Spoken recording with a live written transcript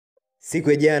Siku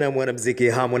ya jana mwanamuziki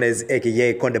Harmonize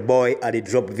aka Konde Boy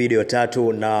alidrop video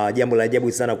 3 na jambo la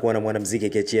ajabu sana kuona mwanamuziki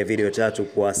akiachia video 3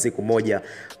 kwa siku moja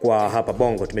kwa hapa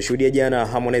Bongo. Tumeshuhudia jana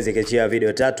Harmonize akiachia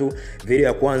video 3. Video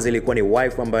ya kwanza ilikuwa ni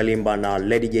Wife ambayo alimba na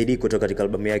Lady JD kutoka katika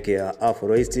albamu yake ya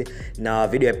Afroist, na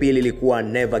video ya pili ilikuwa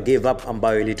Never Give Up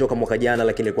ambayo ilitoka mwaka jana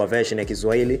lakini ilikuwa version ya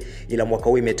Kiswahili, ila mwaka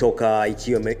huu imetoka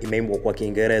ikiwa imeimbwa kwa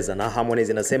Kiingereza, na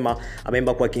Harmonize anasema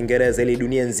ameimba kwa Kiingereza ili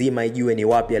dunia nzima ijue ni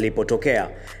wapi alipotokea.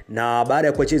 Na baada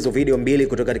ya kuachia hizo video mbili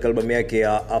kutoka katika albamu yake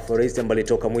ya Afroist ambayo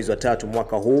ilitoka mwezi wa 3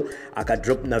 mwaka huu,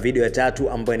 akadrop na video ya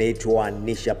 3 ambayo inaitwa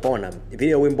Nishapona. Video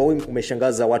ya wimbo huu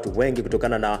umeshangaza watu wengi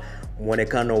kutokana na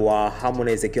muonekano wa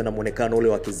Harmonize akiwa na muonekano ule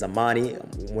wa kizamani,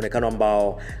 muonekano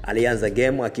ambao alianza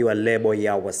game akiwa lebo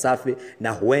ya Wasafi,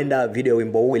 na huenda video ya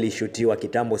wimbo huu ilishutiwa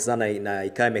kitambo sana na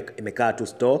ikawa imekaa tu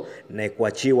store na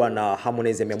kuachiwa, na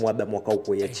Harmonize ameamua mwaka huu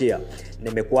kuiachia.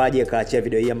 Na imekuaje akaachia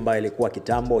video hii ambayo ilikuwa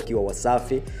kitambo akiwa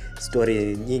Wasafi?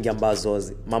 Story nyingi ambazo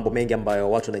mambo mengi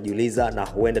ambayo watu wanajiuliza, na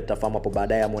huenda tutafahamu hapo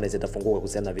baadaye Harmonize atafunguka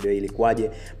kuhusiana na video hii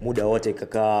ilikuwaje, muda wote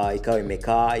ikawa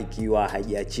imekaa ikiwa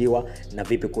haijaachiwa, na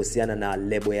vipi kuhusiana na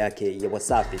lebo yake ya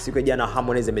Wasafi. Siku ya jana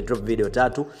Harmonize amedrop video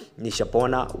 3,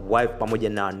 Nishapona, Wife pamoja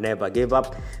na Never Give Up.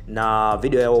 Na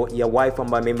video ya Wife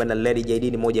ambayo ameimba na Lady JD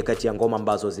ni moja kati ya ngoma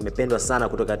ambazo zimependwa sana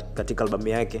kutoka katika albamu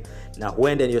yake, na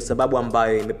huenda ndio sababu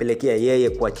ambayo imepelekea yeye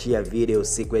kuachia video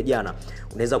siku ya jana.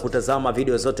 Unaweza kutazama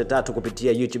video zote 3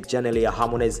 kupitia YouTube channel ya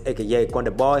Harmonize aka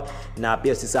Konde Boy, na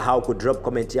pia usisahau kudrop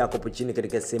comment yako hapo chini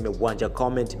katika sehemu ya uwanja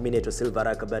comment. Mimi ni Silver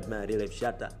Rock Batman Real Life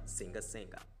Shatter Singa.